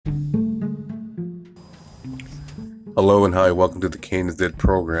Hello and hi, welcome to the Kane is Dead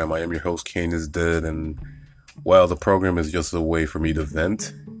program. I am your host, Kane is Dead, and well, the program is just a way for me to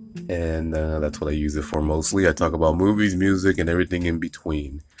vent, and that's what I use it for mostly. I talk about movies, music, and everything in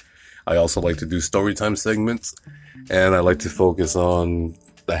between. I also like to do storytime segments, and I like to focus on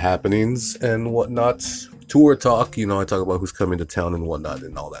the happenings and whatnot. Tour talk, I talk about who's coming to town and whatnot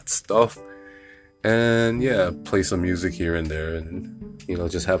and all that stuff. And yeah, play some music here and there and,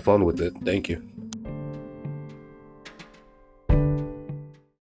 just have fun with it. Thank you.